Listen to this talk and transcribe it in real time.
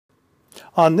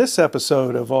On this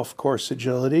episode of Off Course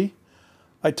Agility,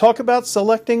 I talk about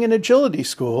selecting an agility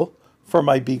school for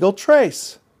my Beagle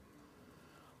Trace.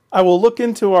 I will look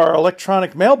into our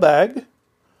electronic mailbag.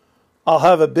 I'll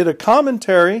have a bit of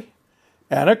commentary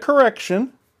and a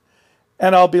correction,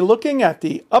 and I'll be looking at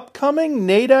the upcoming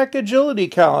NADAC agility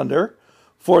calendar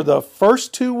for the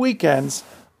first 2 weekends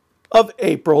of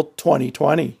April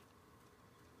 2020.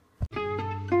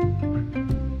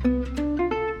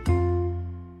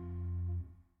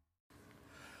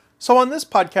 So on this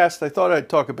podcast, I thought I'd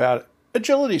talk about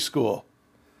agility school.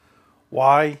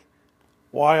 Why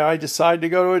I decided to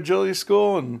go to agility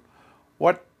school and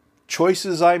what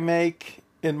choices I make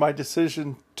in my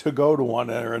decision to go to one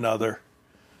or another.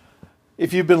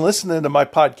 If you've been listening to my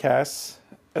podcasts,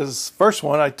 as first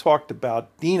one, I talked about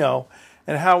Dino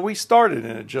and how we started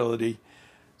in agility.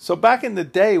 So back in the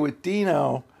day with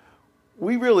Dino,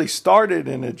 we really started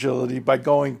in agility by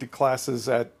going to classes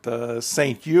at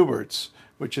St. Hubert's,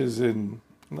 which is in,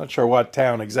 I'm not sure what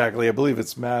town exactly. I believe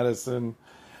it's Madison,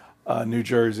 New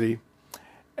Jersey.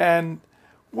 And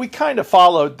we kind of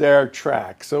followed their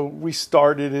track. So we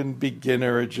started in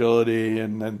beginner agility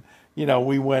and then,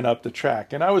 we went up the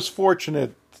track. And I was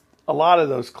fortunate, a lot of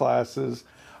those classes,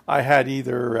 I had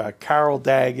either Carol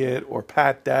Daggett or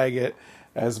Pat Daggett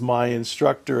as my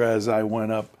instructor as I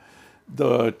went up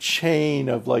the chain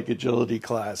of agility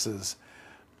classes.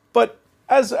 But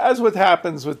as what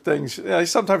happens with things,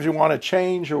 sometimes you want to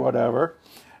change or whatever.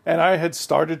 And I had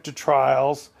started to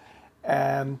trials,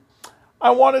 and I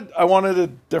wanted a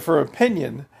different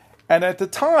opinion. And at the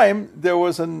time, there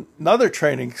was another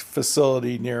training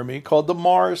facility near me called the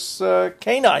Morris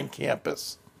Canine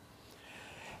Campus.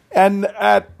 And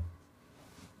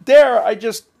there, I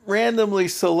just randomly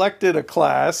selected a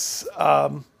class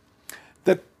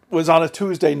that was on a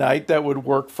Tuesday night that would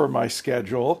work for my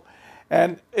schedule.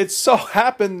 And it so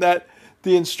happened that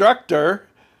the instructor,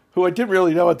 who I didn't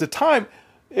really know at the time,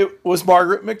 it was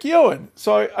Margaret McEwen.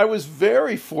 So I was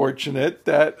very fortunate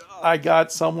that I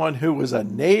got someone who was a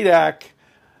NADAC,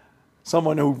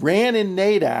 someone who ran in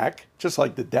NADAC, just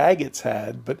like the Daggetts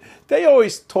had, but they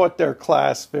always taught their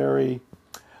class very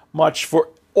much for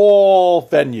all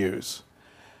venues.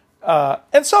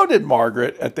 And so did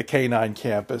Margaret at the Canine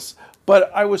Campus. But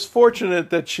I was fortunate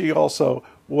that she also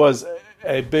was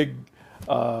a big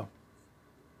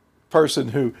person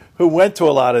who went to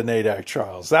a lot of NADAC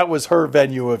trials. That was her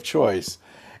venue of choice.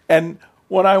 And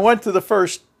when I went to the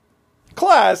first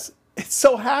class, it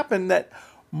so happened that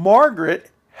Margaret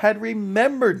had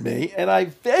remembered me, and I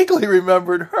vaguely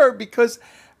remembered her because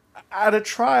at a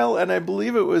trial, and I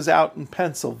believe it was out in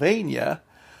Pennsylvania,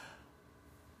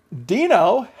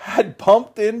 Dino had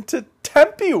bumped into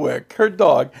Tempewick, her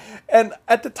dog. And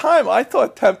at the time, I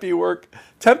thought Tempewick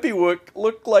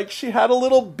looked like she had a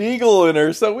little beagle in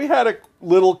her. So we had a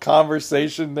little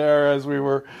conversation there as we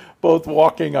were both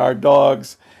walking our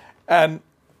dogs. And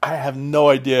I have no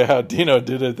idea how Dino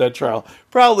did at that trial.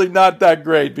 Probably not that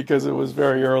great because it was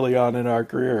very early on in our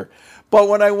career. But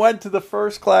when I went to the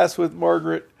first class with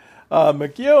Margaret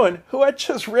McEwen, who had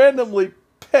just randomly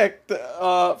picked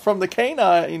from the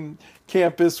Canine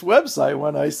Campus website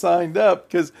when I signed up,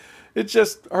 because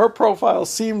her profile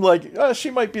seemed like she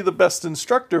might be the best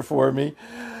instructor for me.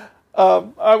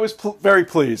 I was very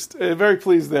pleased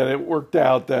that it worked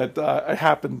out that I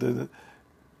happened to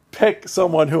pick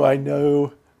someone who I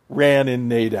know ran in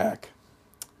NADAC.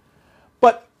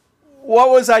 But what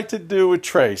was I to do with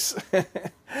Trace?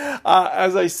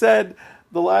 As I said,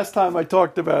 the last time I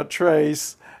talked about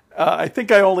Trace, I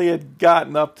think I only had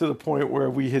gotten up to the point where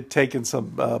we had taken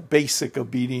some basic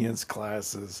obedience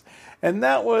classes. And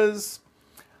that was,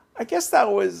 I guess that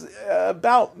was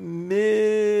about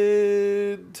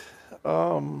mid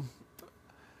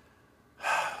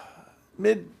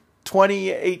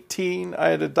 2018. I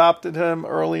had adopted him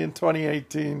early in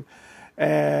 2018.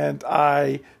 And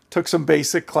I took some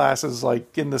basic classes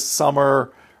in the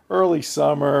summer, early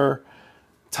summer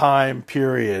time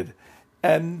period.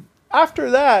 And after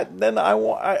that, then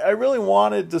I really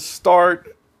wanted to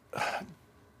start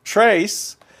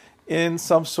Trace in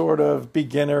some sort of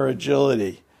beginner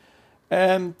agility.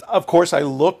 And, of course, I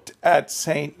looked at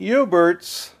St.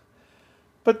 Hubert's,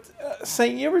 but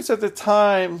St. Hubert's at the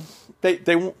time,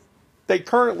 they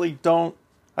currently don't,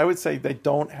 I would say they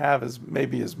don't have as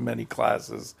many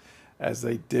classes as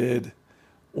they did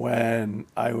when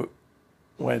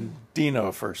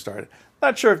Dino first started.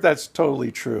 Not sure if that's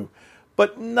totally true.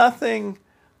 But nothing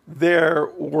there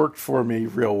worked for me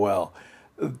real well.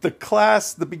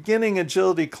 The beginning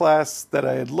agility class that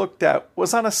I had looked at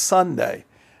was on a Sunday.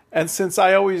 And since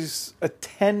I always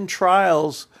attend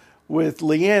trials with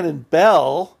Leanne and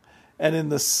Belle, And in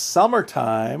the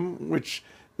summertime, which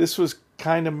this was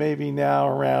kind of maybe now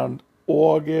around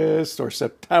August or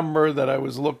September that I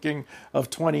was looking,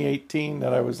 of 2018,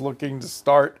 that I was looking to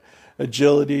start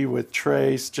agility with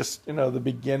Trace, just, the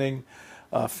beginning,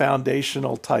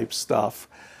 foundational type stuff.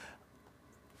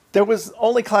 There was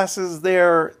only classes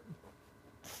there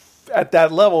at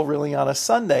that level really on a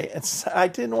Sunday. And I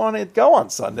didn't want to go on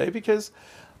Sunday because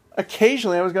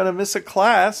occasionally I was going to miss a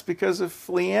class, because if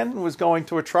Leanne was going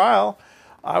to a trial,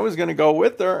 I was going to go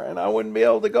with her and I wouldn't be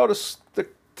able to go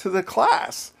to the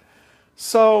class.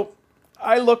 So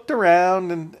I looked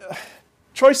around, and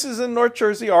choices in North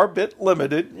Jersey are a bit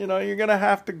limited. You're going to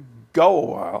have to go a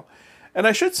while. And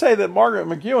I should say that Margaret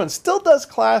McEwen still does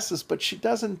classes, but she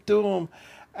doesn't do them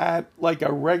at like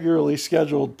a regularly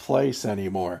scheduled place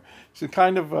anymore. She's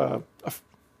kind of a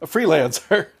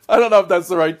freelancer. I don't know if that's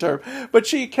the right term, but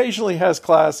she occasionally has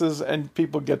classes and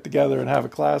people get together and have a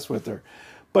class with her.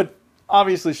 But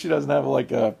obviously she doesn't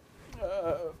have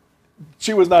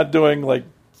she was not doing like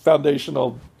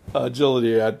foundational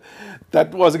agility.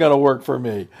 That wasn't going to work for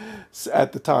me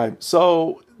at the time.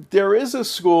 So there is a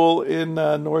school in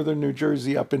northern New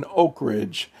Jersey up in Oak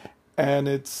Ridge, and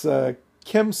it's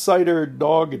Kim Sider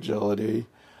Dog Agility.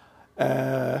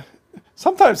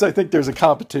 Sometimes I think there's a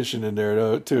competition in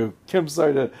there too. Kim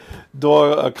Sider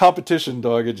competition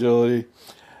dog agility.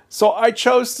 So I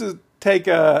chose to take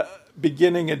a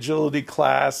beginning agility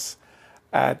class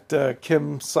at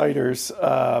Kim Sider's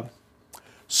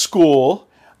school,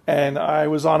 and I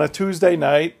was on a Tuesday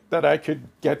night that I could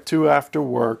get to after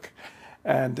work,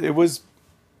 and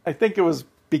I think it was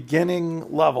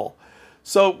beginning level.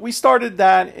 So we started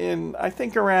that in, I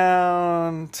think it was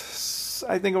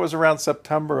around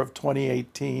September of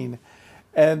 2018.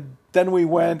 And then we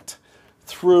went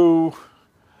through,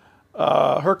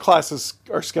 her classes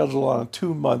are scheduled on a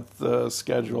 2-month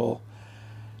schedule.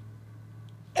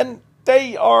 And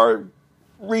they are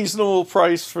reasonable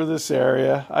price for this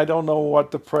area. I don't know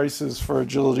what the prices for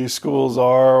agility schools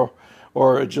are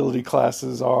or agility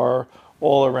classes are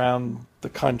all around the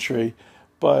country,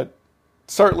 but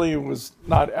certainly it was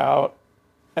not out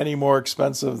any more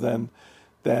expensive than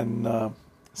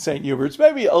St. Hubert's.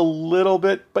 Maybe a little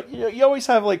bit, but you always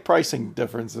have like pricing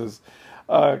differences.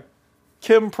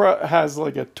 Kim has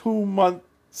like a 2-month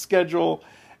schedule,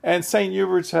 and St.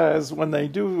 Hubert's has, when they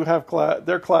do have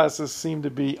their classes seem to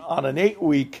be on an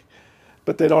 8-week,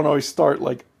 but they don't always start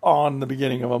like on the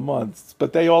beginning of a month.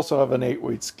 But they also have an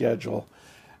 8-week schedule.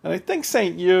 And I think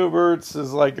St. Hubert's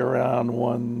is like around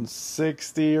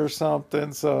 160 or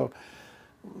something, so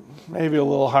maybe a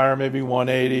little higher, maybe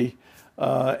 180.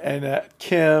 And at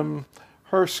Kim,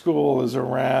 her school is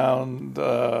around,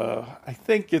 I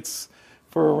think it's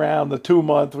for around the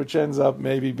 2-month, which ends up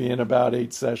maybe being about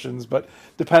 8 sessions. But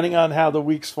depending on how the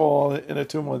weeks fall in a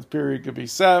 2-month period, could be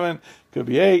 7, could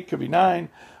be 8, could be 9.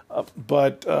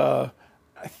 But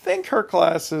I think her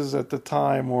classes at the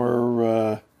time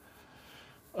were...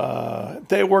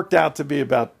 they worked out to be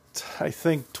about, I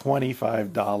think,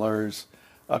 $25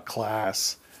 a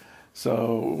class.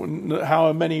 So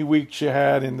how many weeks you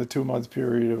had in the 2-month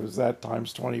period, it was that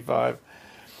times 25.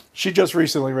 She just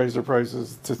recently raised her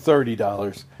prices to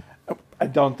 $30. I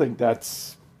don't think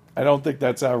that's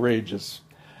outrageous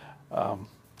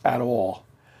at all.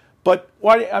 But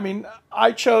why? I mean,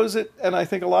 I chose it, and I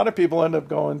think a lot of people end up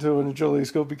going to an agility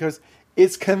school because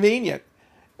it's convenient.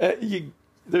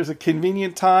 There's a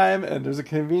convenient time, and there's a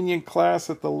convenient class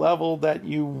at the level that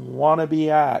you want to be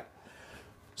at.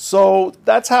 So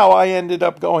that's how I ended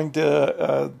up going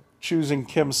to choosing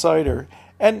Kim Sider.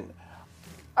 And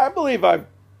I believe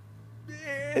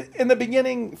in the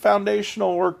beginning,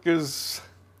 foundational work is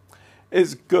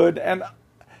good. And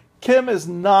Kim is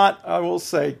not, I will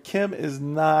say, Kim is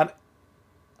not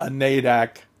a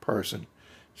NADAC person.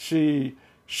 She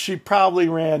probably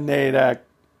ran NADAC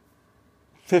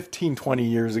 15, 20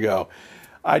 years ago.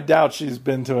 I doubt she's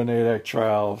been to a NADAC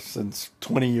trial since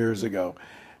 20 years ago.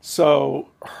 So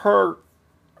her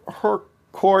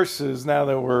courses, now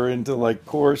that we're into like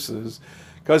courses,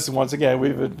 because once again,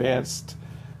 we've advanced.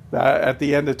 At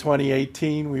the end of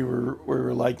 2018, we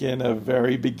were like in a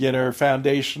very beginner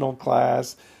foundational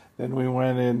class. Then we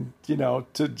went in,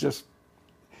 to just,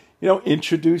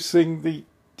 introducing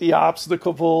the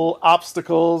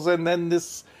obstacles, and then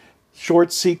this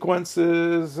short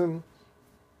sequences, and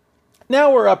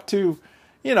now we're up to,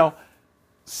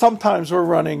 sometimes we're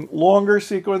running longer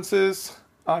sequences.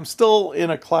 I'm still in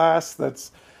a class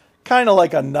that's kind of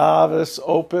like a novice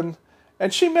open,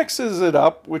 and she mixes it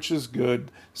up, which is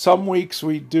good. Some weeks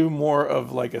we do more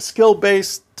of like a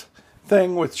skill-based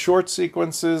thing with short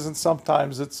sequences, and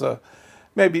sometimes it's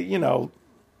maybe,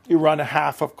 you run a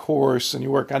half of course and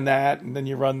you work on that, and then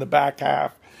you run the back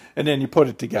half, and then you put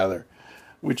it together,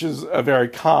 which is a very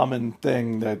common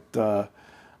thing that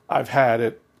I've had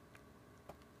at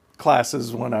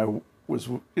classes when I was,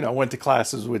 went to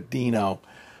classes with Dino.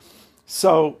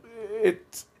 So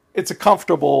it's a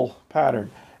comfortable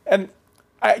pattern. And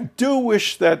I do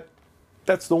wish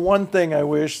that's the one thing I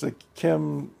wish that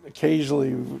Kim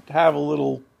occasionally would have a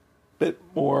little bit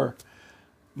more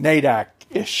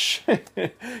NADAC-ish.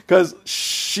 Because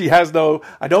she has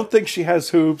I don't think she has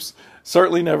hoops.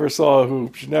 Certainly never saw a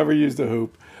hoop. She never used a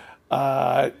hoop.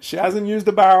 She hasn't used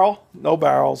a barrel. No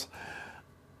barrels.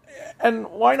 And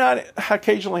why not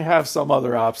occasionally have some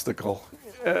other obstacle?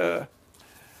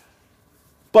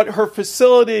 But her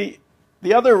facility,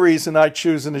 the other reason I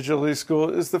choose an agility school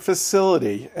is the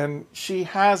facility. And she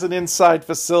has an inside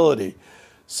facility.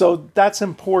 So that's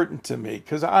important to me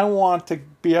because I want to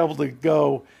be able to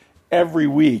go every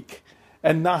week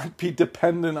and not be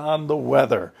dependent on the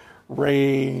weather,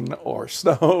 rain or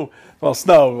snow. Well,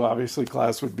 snow, obviously,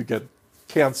 class would get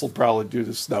canceled probably due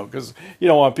to snow because you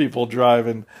don't want people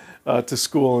driving to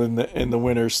school in the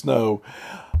winter snow.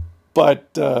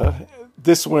 But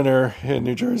this winter in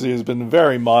New Jersey has been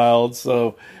very mild,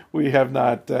 so we have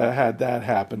not had that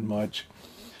happen much.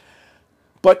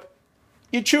 But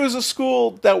you choose a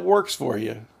school that works for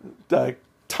you, the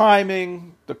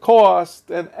timing, the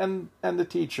cost, and the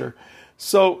teacher.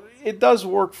 So it does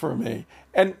work for me.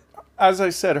 And as I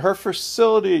said, her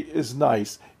facility is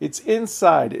nice. It's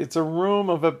inside. It's a room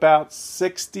of about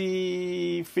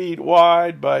 60 feet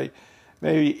wide by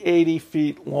maybe 80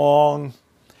 feet long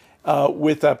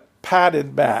with a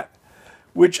padded mat,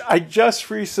 which I just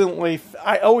recently,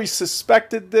 I always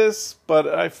suspected this,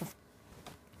 but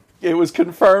it was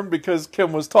confirmed because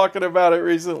Kim was talking about it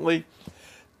recently.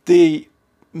 The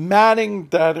matting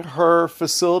that her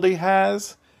facility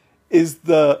has is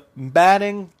the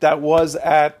matting that was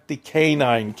at the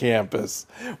K9 campus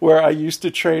where I used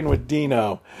to train with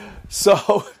Dino.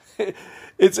 So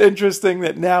it's interesting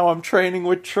that now I'm training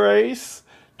with Trace.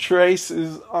 Trace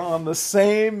is on the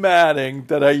same matting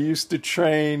that I used to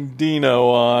train Dino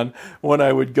on when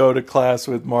I would go to class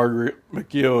with Margaret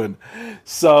McEwen.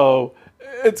 So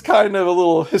it's kind of a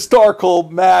little historical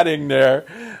matting there.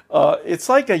 It's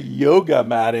like a yoga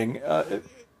matting.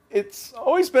 It's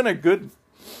always been a good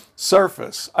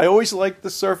surface. I always liked the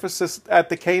surfaces at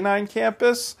the K9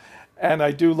 campus, and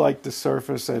I do like the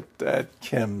surface at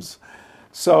Kim's.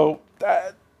 So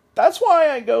that's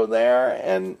why I go there,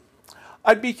 and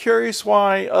I'd be curious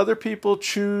why other people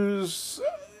choose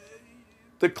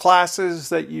the classes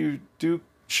that you do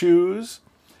choose,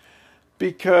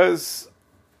 because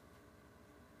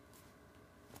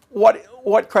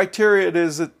what criteria it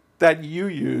is that you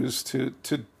use to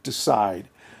decide.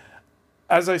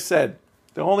 As I said,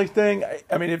 the only thing,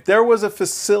 I mean, if there was a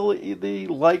facility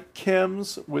like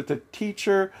Kim's with a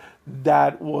teacher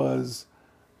that was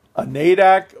a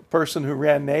NADAC, a person who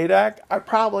ran NADAC, I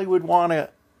probably would want to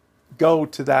go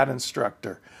to that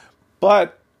instructor.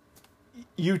 But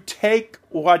you take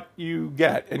what you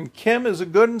get. And Kim is a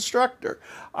good instructor.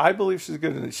 I believe she's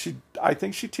good. I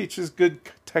think she teaches good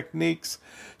techniques.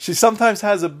 She sometimes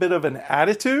has a bit of an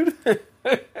attitude.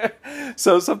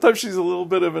 So sometimes she's a little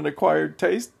bit of an acquired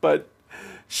taste, but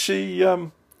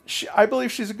I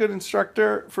believe she's a good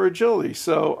instructor for agility.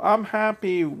 So I'm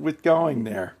happy with going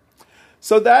there.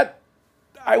 So that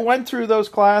I went through those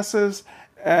classes,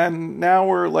 and now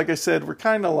we're, like I said, we're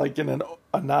kind of like in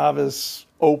a novice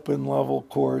open level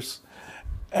course,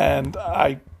 and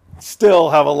I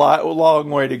still have a long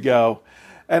way to go.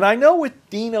 And I know with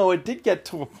Dino, it did get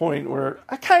to a point where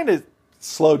I kind of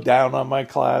slowed down on my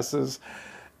classes.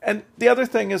 And the other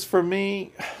thing is, for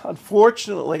me,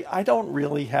 unfortunately, I don't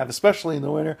really have, especially in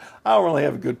the winter, I don't really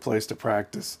have a good place to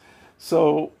practice.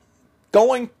 So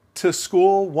going to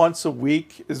school once a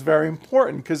week is very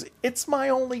important because it's my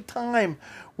only time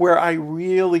where I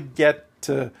really get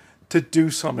to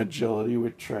do some agility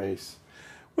with Trace.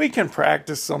 We can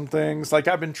practice some things. Like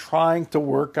I've been trying to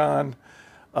work on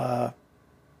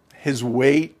his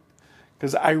weight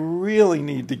because I really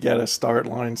need to get a start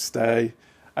line stay.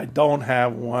 I don't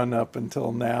have one up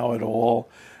until now at all.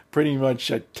 Pretty much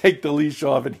I take the leash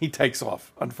off and he takes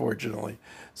off, unfortunately.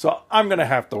 So I'm going to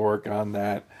have to work on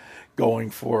that going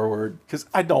forward because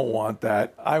I don't want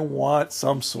that. I want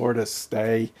some sort of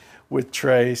stay with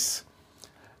Trace.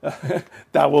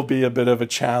 That will be a bit of a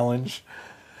challenge.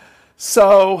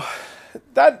 So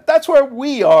that's where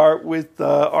we are with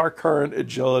our current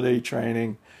agility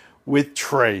training with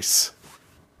Trace.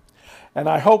 And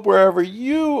I hope wherever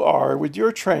you are with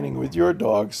your training with your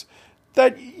dogs,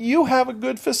 that you have a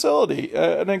good facility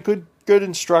and a good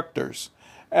instructors.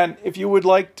 And if you would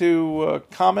like to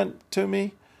comment to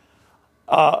me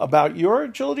about your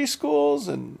agility schools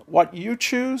and what you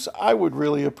choose, I would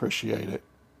really appreciate it.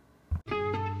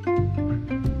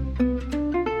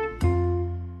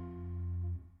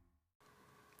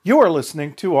 You are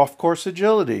listening to Off Course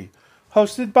Agility,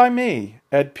 hosted by me,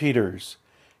 Ed Peters.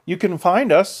 You can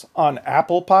find us on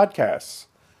Apple Podcasts,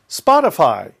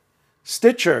 Spotify,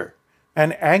 Stitcher,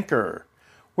 and Anchor.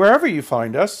 Wherever you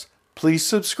find us, please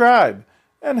subscribe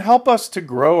and help us to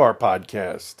grow our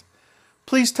podcast.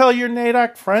 Please tell your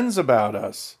NADAC friends about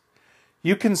us.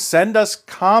 You can send us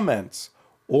comments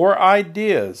or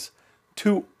ideas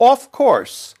to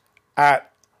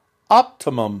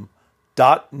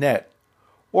offcourse@optimum.net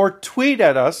or tweet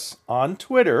at us on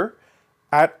Twitter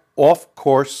at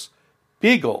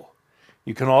offcoursebeagle.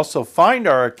 You can also find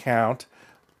our account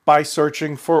by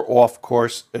searching for Off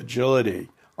Course Agility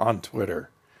on Twitter.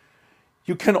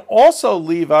 You can also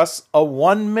leave us a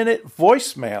 1-minute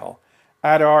voicemail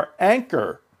at our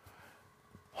Anchor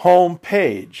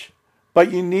homepage,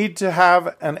 but you need to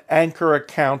have an Anchor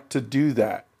account to do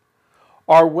that.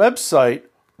 Our website,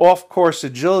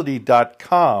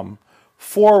 offcourseagility.com,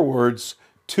 forwards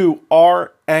to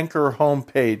our Anchor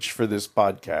homepage for this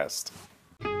podcast.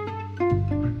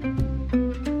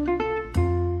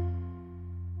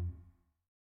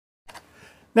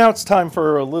 Now it's time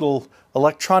for a little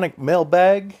electronic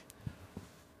mailbag,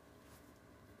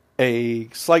 a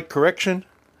slight correction,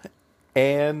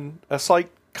 and a slight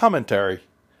commentary.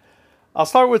 I'll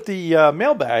start with the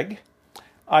mailbag.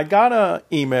 I got an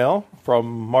email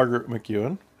from Margaret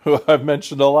McEwen, who I've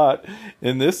mentioned a lot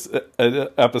in this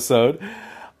episode.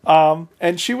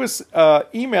 And she was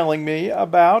emailing me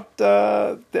about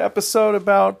the episode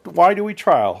about why do we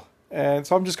trial. And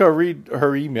so I'm just going to read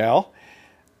her email.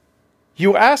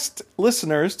 You asked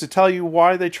listeners to tell you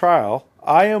why they trial.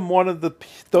 I am one of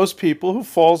those people who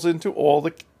falls into all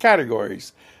the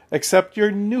categories, except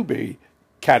your newbie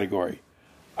category.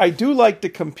 I do like to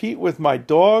compete with my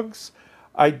dogs.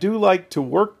 I do like to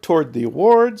work toward the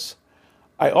awards.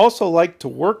 I also like to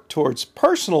work towards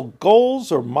personal goals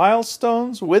or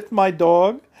milestones with my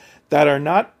dog that are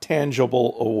not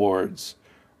tangible awards.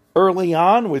 Early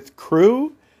on with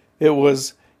Crew, it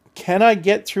was, can I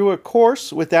get through a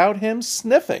course without him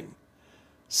sniffing?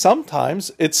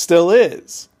 Sometimes it still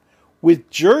is. With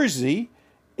Jersey,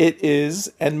 it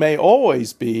is and may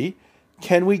always be,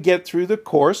 can we get through the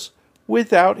course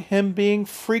without him being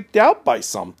freaked out by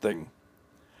something?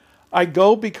 I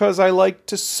go because I like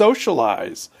to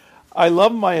socialize. I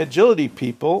love my agility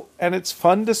people, and it's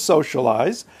fun to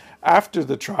socialize after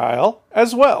the trial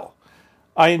as well.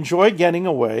 I enjoy getting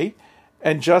away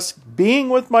and just being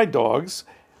with my dogs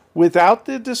without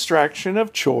the distraction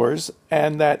of chores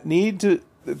and that need to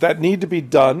be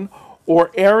done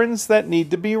or errands that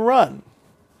need to be run.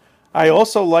 I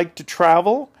also like to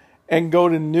travel and go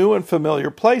to new and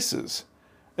familiar places.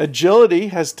 Agility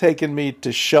has taken me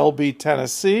to Shelby,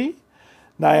 Tennessee,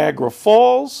 Niagara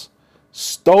Falls,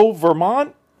 Stowe,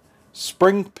 Vermont,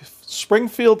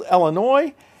 Springfield,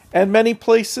 Illinois, and many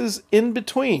places in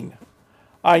between.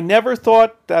 I never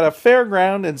thought that a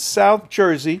fairground in South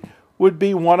Jersey would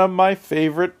be one of my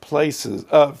favorite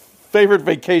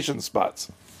vacation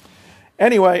spots.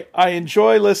 Anyway, I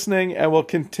enjoy listening and will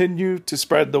continue to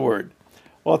spread the word.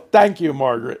 Well, thank you,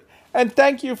 Margaret. And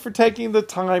thank you for taking the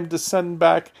time to send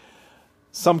back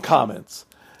some comments.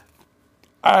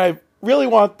 I really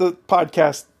want the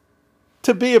podcast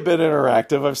to be a bit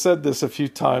interactive. I've said this a few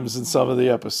times in some of the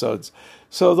episodes.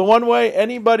 So the one way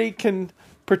anybody can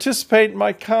participate in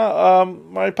my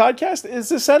podcast is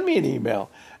to send me an email.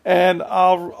 And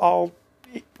I'll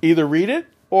either read it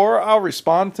or I'll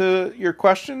respond to your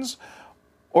questions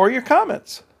or your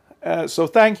comments. So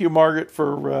thank you, Margaret,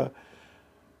 for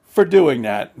doing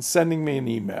that and sending me an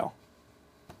email.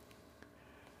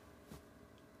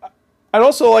 I'd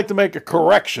also like to make a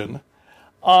correction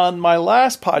on my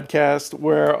last podcast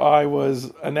where I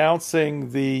was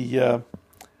announcing the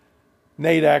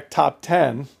NADAC Top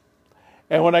 10.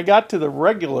 And when I got to the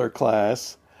regular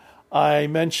class, I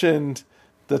mentioned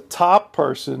the top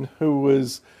person who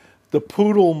was the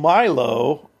poodle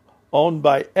Milo, owned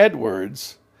by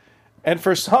Edwards. And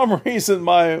for some reason,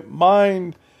 my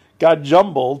mind got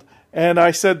jumbled, and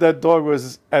I said that dog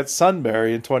was at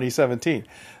Sunbury in 2017.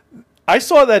 I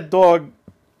saw that dog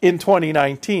in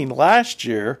 2019, last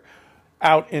year,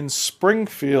 out in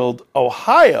Springfield,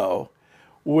 Ohio,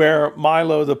 where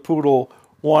Milo the Poodle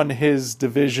won his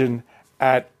division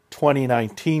at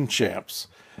 2019 champs.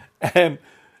 And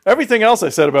everything else I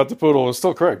said about the Poodle was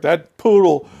still correct. That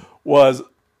Poodle was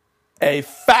a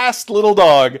fast little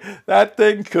dog. That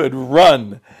thing could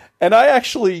run. And I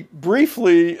actually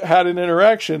briefly had an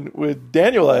interaction with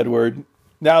Daniel Edward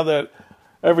now that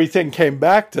everything came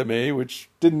back to me, which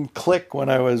didn't click when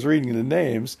I was reading the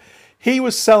names. He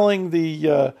was selling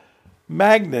the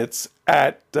magnets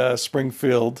at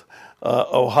Springfield,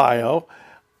 Ohio,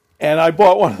 and I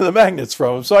bought one of the magnets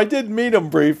from him. So I did meet him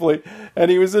briefly,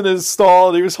 and he was in his stall,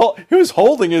 and he was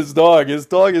holding his dog. His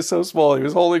dog is so small. He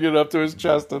was holding it up to his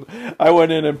chest, and I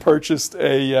went in and purchased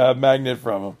a magnet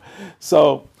from him.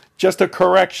 So just a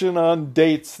correction on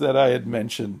dates that I had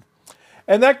mentioned.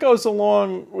 And that goes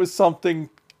along with something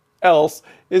else,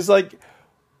 is like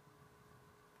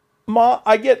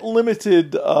I get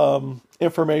limited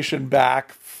information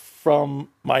back from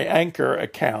my Anchor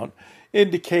account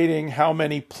indicating how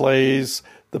many plays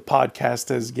the podcast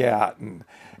has gotten.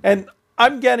 And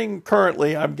I'm getting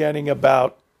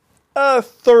about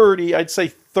 30, I'd say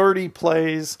 30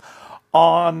 plays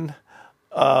on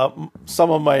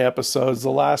some of my episodes.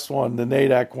 The last one, the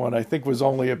NADAC one, I think was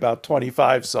only about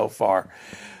 25 so far.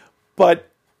 But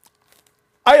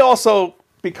I also,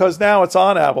 because now it's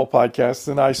on Apple Podcasts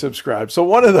and I subscribe, so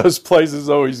one of those plays is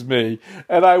always me,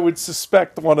 and I would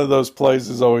suspect one of those plays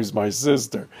is always my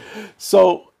sister.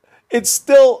 So it's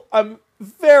still, I'm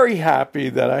very happy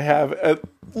that I have at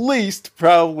least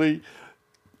probably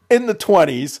in the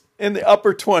 20s, in the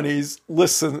upper 20s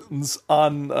listens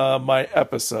on my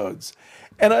episodes.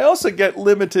 And I also get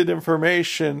limited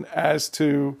information as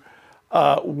to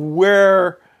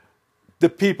where the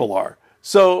people are.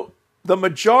 So the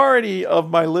majority of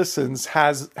my listens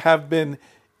have been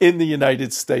in the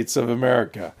United States of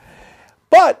America.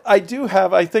 But I do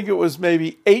have, I think it was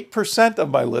maybe 8% of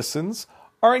my listens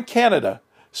are in Canada.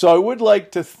 So I would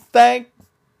like to thank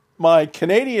my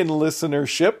Canadian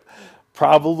listenership.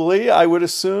 Probably, I would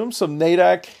assume, some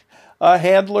NADAC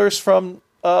handlers from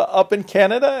up in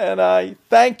Canada. And I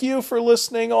thank you for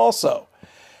listening also.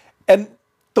 And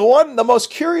the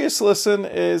most curious listen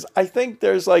is, I think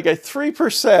there's like a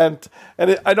 3%,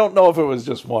 and I don't know if it was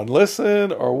just one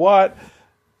listen or what,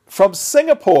 from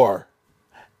Singapore.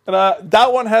 And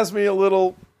that one has me a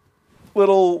little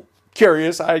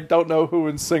curious. I don't know who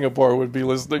in Singapore would be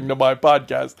listening to my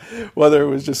podcast, whether it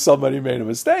was just somebody made a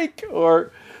mistake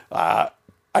or I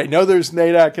know there's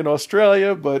NADAC in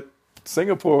Australia, but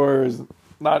Singapore is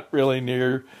not really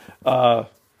near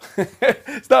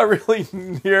it's not really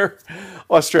near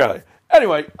Australia.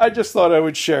 Anyway, I just thought I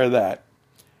would share that.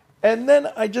 And then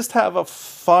I just have a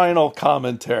final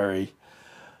commentary.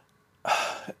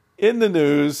 In the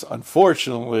news,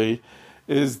 unfortunately,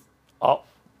 is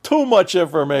too much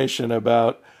information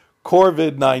about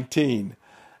COVID-19.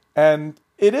 And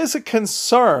it is a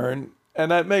concern, and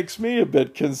that makes me a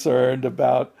bit concerned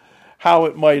about how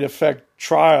it might affect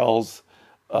trials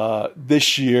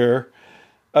this year.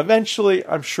 Eventually,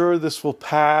 I'm sure this will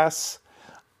pass.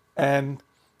 But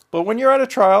when you're at a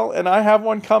trial, and I have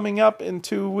one coming up in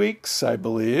 2 weeks, I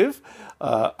believe,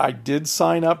 I did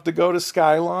sign up to go to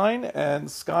Skyline, and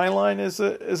Skyline is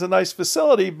a nice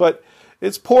facility, but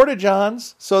it's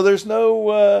porta-johns, so there's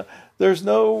no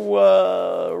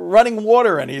running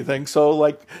water or anything. So,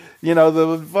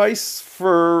 the advice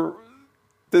for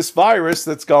this virus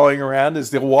that's going around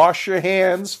is to wash your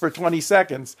hands for 20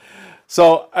 seconds.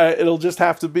 So it'll just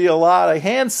have to be a lot of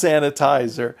hand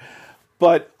sanitizer.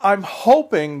 But I'm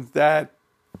hoping that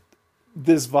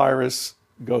this virus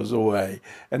goes away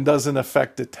and doesn't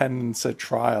affect attendance at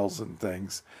trials and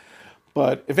things.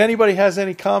 But if anybody has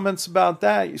any comments about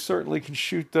that, you certainly can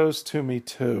shoot those to me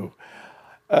too.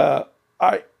 I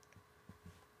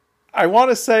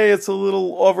want to say it's a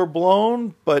little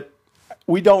overblown, but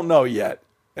we don't know yet.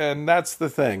 And that's the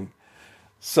thing.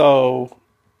 So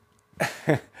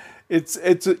it's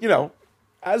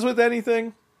as with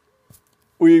anything,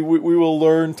 we will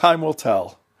learn, time will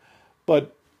tell.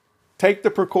 But take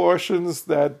the precautions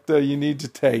that you need to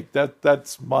take.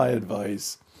 That's my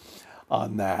advice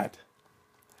on that.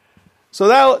 So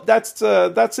that's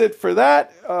it for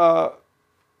that. I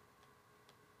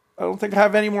don't think I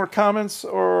have any more comments,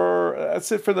 or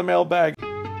that's it for the mailbag.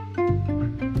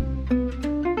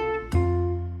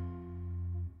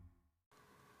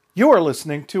 You are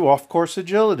listening to Off Course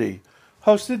Agility,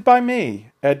 hosted by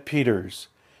me, Ed Peters.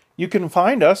 You can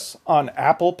find us on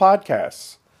Apple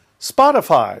Podcasts,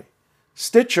 Spotify,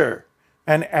 Stitcher,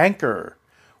 and Anchor.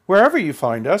 Wherever you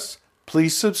find us,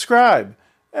 please subscribe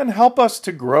and help us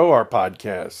to grow our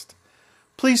podcast.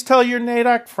 Please tell your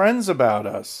NADAC friends about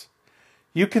us.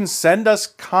 You can send us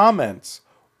comments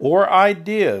or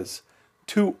ideas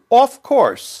to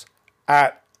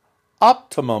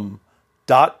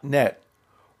offcourse@optimum.net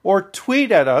or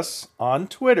tweet at us on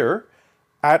Twitter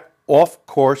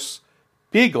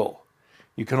 @offcoursebeagle.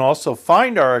 You can also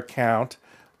find our account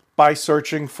by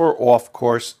searching for Off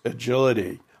Course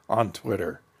Agility on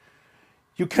Twitter.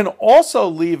 You can also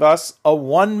leave us a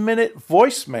 1-minute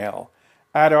voicemail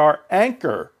at our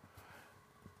Anchor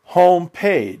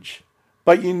homepage,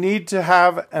 but you need to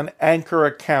have an Anchor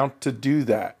account to do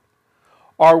that.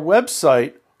 Our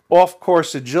website,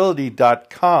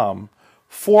 offcourseagility.com,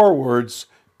 forwards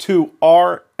to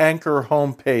our Anchor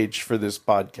homepage for this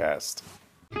podcast.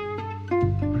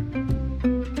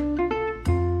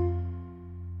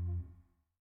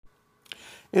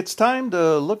 It's time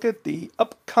to look at the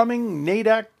upcoming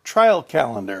NADAC trial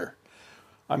calendar.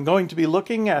 I'm going to be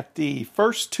looking at the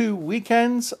first 2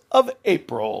 weekends of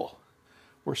April.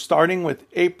 We're starting with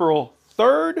April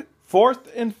 3rd, 4th,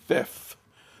 and 5th.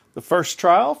 The first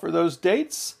trial for those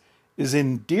dates is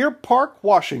in Deer Park,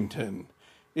 Washington.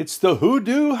 It's the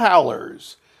Hoodoo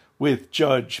Howlers with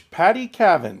Judge Patty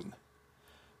Cavan.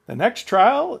 The next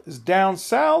trial is down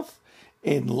south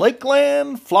in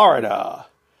Lakeland, Florida.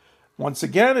 Once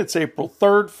again, it's April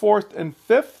 3rd, 4th, and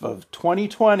 5th of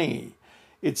 2020.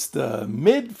 It's the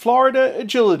Mid-Florida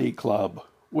Agility Club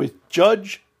with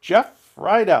Judge Jeff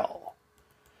Rydell.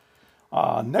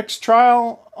 Next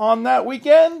trial on that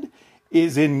weekend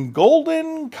is in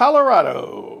Golden,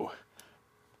 Colorado.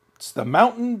 It's the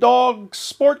Mountain Dog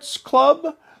Sports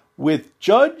Club with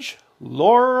Judge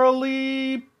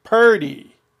Lauralee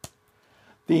Purdy.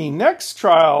 The next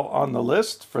trial on the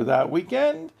list for that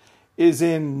weekend is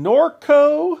in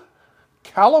Norco,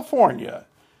 California,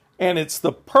 and it's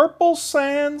the Purple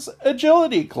Sands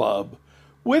Agility Club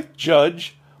with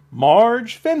Judge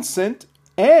Marge Vincent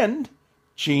and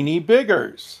Jeannie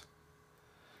Biggers.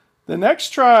 The next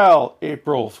trial,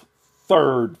 April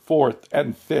 3rd, 4th,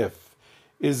 and 5th,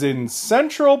 is in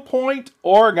Central Point,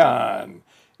 Oregon.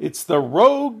 It's the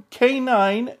Rogue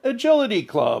Canine Agility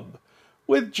Club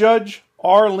with Judge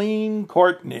Arlene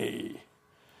Courtney.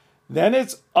 Then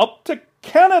it's up to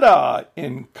Canada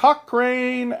in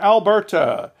Cochrane,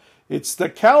 Alberta. It's the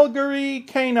Calgary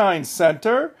Canine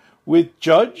Center with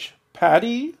Judge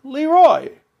Patty Leroy.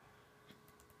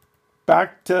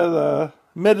 Back to the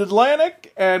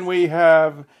Mid-Atlantic, and we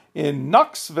have in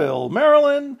Knoxville,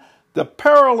 Maryland, the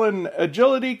Parolin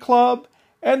Agility Club,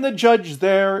 and the judge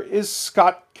there is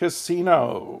Scott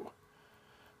Casino.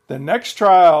 The next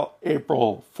trial,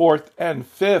 April 4th and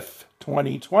 5th,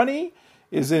 2020,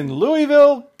 is in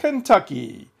Louisville,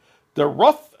 Kentucky, the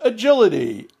Rough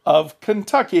Agility of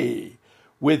Kentucky,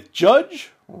 with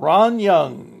Judge Ron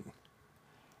Young.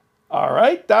 All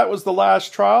right, that was the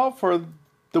last trial for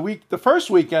the first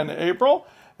weekend of April,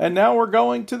 and now we're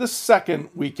going to the second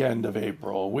weekend of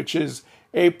April, which is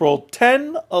April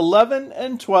 10, 11,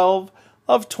 and 12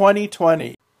 of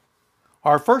 2020.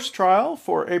 Our first trial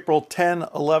for April 10,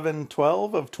 11,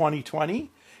 12 of 2020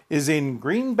 is in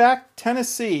Greenback,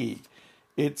 Tennessee.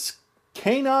 It's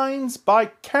Canines by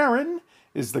Karen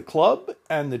is the club,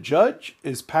 and the judge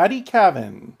is Patty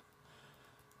Cavan.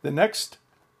 The next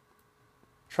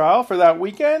trial for that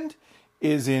weekend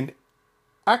is in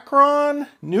Akron,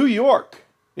 New York.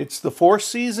 It's the Four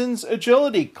Seasons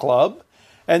Agility Club,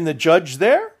 and the judge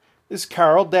there is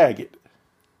Carol Daggett.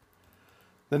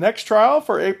 The next trial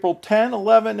for April 10,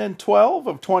 11, and 12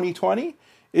 of 2020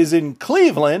 is in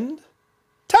Cleveland,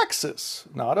 Texas,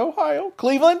 not Ohio,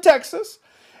 Cleveland, Texas.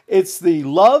 It's the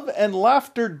Love and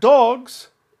Laughter Dogs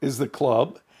is the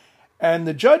club, and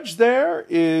the judge there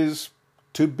is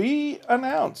to be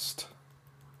announced.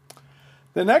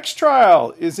 The next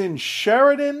trial is in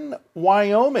Sheridan,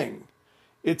 Wyoming.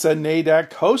 It's a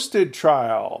NADAC hosted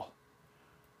trial.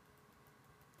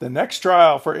 The next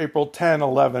trial for April 10,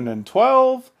 11, and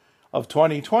 12 of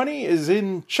 2020 is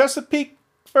in Chesapeake,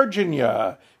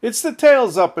 Virginia. It's the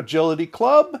Tails Up Agility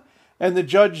Club, and the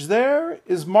judge there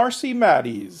is Marcy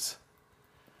Matties.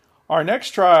 Our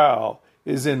next trial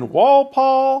is in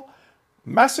Walpole,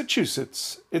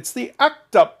 Massachusetts. It's the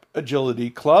Act Up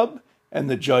Agility Club, and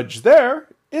the judge there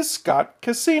is Scott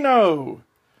Casino.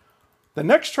 The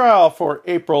next trial for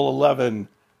April 11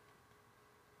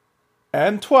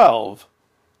 and 12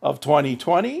 of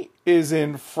 2020 is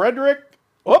in Frederick.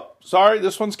 Oh, sorry,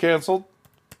 this one's canceled.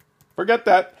 Forget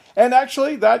that. And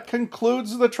actually, that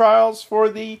concludes the trials for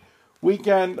the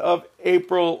weekend of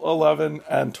April 11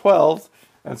 and 12,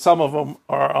 and some of them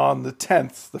are on the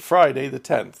 10th, the Friday the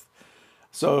 10th.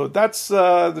 So that's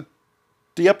the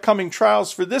upcoming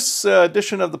trials for this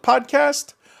edition of the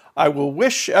podcast. I will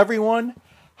wish everyone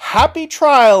happy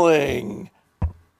trialing.